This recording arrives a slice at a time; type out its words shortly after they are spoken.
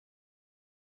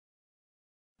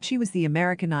She was the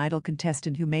American Idol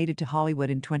contestant who made it to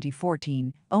Hollywood in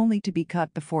 2014, only to be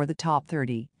cut before the top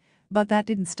 30. But that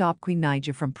didn't stop Queen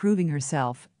Naija from proving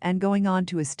herself and going on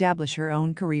to establish her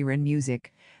own career in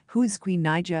music. Who is Queen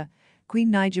Naija?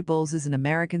 Queen Naija Bulls is an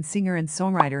American singer and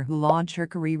songwriter who launched her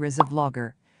career as a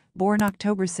vlogger. Born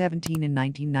October 17 in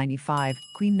 1995,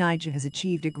 Queen Naija has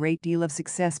achieved a great deal of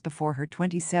success before her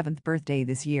 27th birthday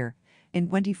this year. In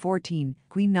 2014,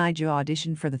 Queen Naija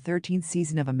auditioned for the 13th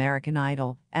season of American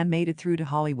Idol and made it through to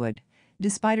Hollywood.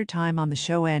 Despite her time on the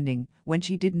show ending, when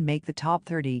she didn't make the top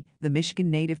 30, the Michigan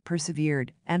native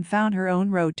persevered and found her own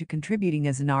road to contributing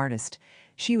as an artist.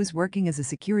 She was working as a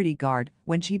security guard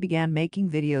when she began making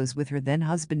videos with her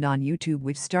then-husband on YouTube,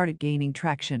 which started gaining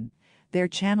traction. Their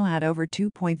channel had over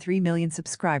 2.3 million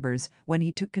subscribers when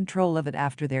he took control of it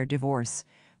after their divorce.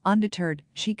 Undeterred,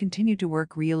 she continued to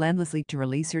work relentlessly to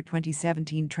release her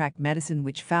 2017 track Medicine,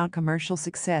 which found commercial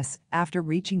success after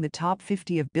reaching the top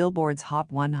 50 of Billboard's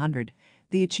Hot 100.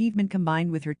 The achievement,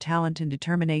 combined with her talent and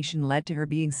determination, led to her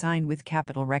being signed with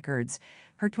Capitol Records.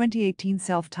 Her 2018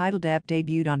 self-titled EP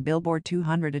debuted on Billboard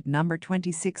 200 at number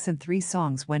 26, and 3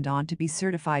 songs went on to be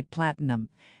certified platinum.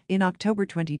 In October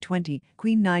 2020,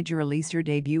 Queen Naija released her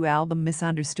debut album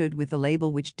Misunderstood with the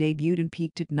label, which debuted and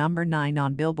peaked at number 9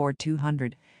 on Billboard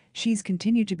 200. She's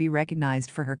continued to be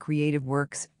recognized for her creative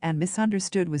works, and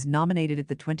Misunderstood was nominated at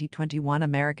the 2021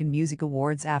 American Music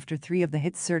Awards after 3 of the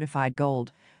hits certified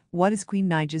gold. What is Queen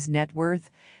Naija's net worth?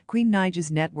 Queen Naija's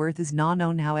net worth is not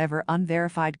known, however,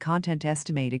 unverified content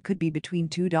estimated could be between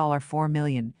 $2.4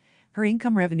 million. Her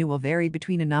income revenue will vary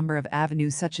between a number of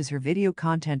avenues, such as her video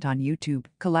content on YouTube,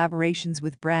 collaborations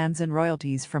with brands, and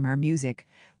royalties from her music.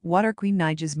 What are Queen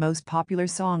Naija's most popular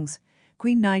songs?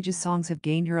 Queen Naija's songs have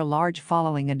gained her a large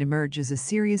following and emerged as a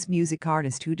serious music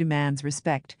artist who demands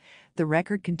respect. The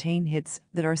record contained hits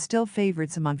that are still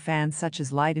favorites among fans, such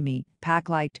as Lie to Me, Pack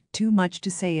Light, Too Much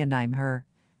to Say, and I'm Her.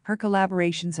 Her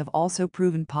collaborations have also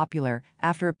proven popular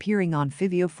after appearing on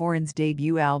Fivio Foreign's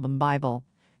debut album Bible.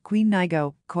 Queen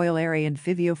Naija, Coilere, and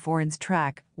Fivio Foreign's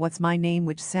track, What's My Name,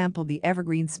 which sampled the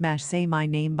evergreen smash Say My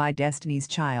Name by Destiny's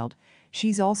Child.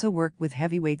 She's also worked with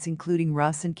heavyweights including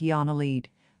Russ and Kiana Lead.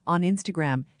 On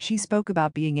Instagram, she spoke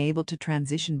about being able to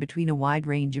transition between a wide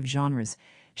range of genres.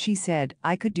 She said,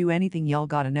 "I could do anything, y'all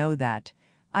gotta know that.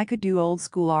 I could do old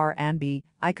school R&B,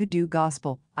 I could do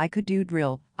gospel, I could do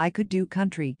drill, I could do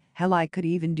country, hell, I could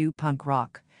even do punk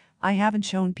rock. I haven't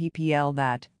shown PPL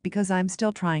that, because I'm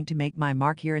still trying to make my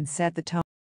mark here and set the tone."